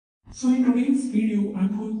So in today's video,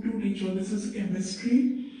 I'm going to teach you this is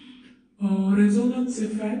chemistry, resonance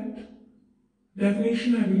effect.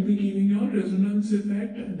 Definition I will be giving you resonance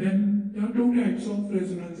effect. Then there are two types of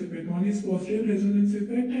resonance effect. One is positive resonance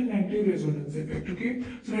effect and negative resonance effect. Okay,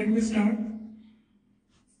 so let me start.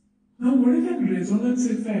 Now, what is a resonance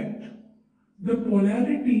effect? The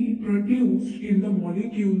polarity produced in the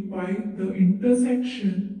molecule by the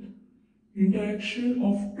interaction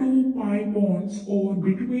of two pi bonds or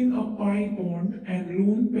between a pi bond and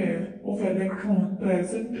lone pair of electrons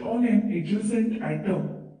present on an adjacent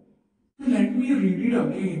atom. Let me read it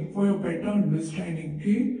again for your better understanding.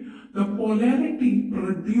 Okay, the polarity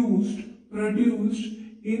produced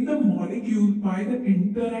in the molecule by the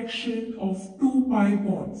interaction of two pi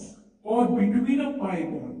bonds or between a pi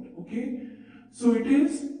bond. Okay, so it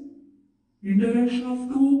is interaction of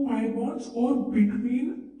two pi bonds or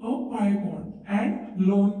between a pi bond and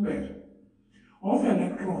lone pair of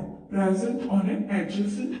electron present on an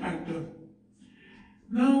adjacent atom.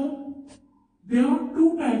 Now, there are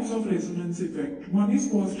two types of resonance effect. One is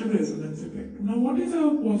positive resonance effect. Now, what is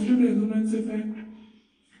a positive resonance effect?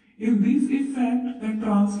 In this effect, the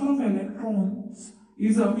transfer of electrons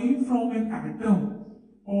is away from an atom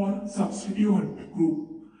or substituent group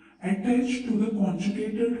attached to the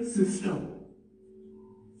conjugated system.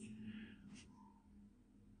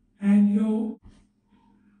 And here,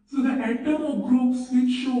 so the atom or groups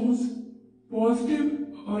which shows positive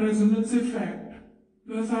resonance effect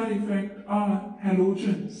plus R effect are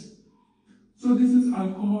halogens. So this is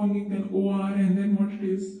alcoholic, then OR, and then what it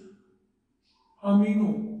is?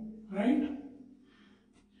 Amino, right?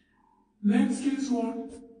 Next is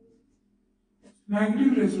what?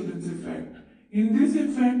 Negative resonance effect. In this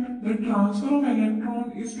effect, the transfer of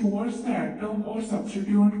electron is towards the atom or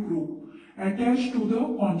substituent group attached to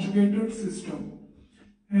the conjugated system.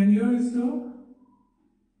 And here is the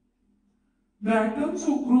atoms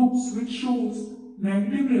or groups which shows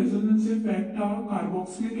negative resonance effect are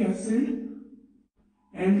carboxylic acid,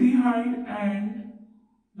 aldehyde and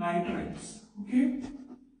nitrites. Okay.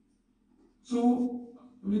 So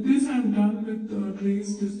with this I am done with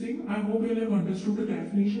today's this thing. I hope you have understood the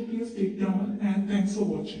definition. Please take down and thanks for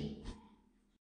watching.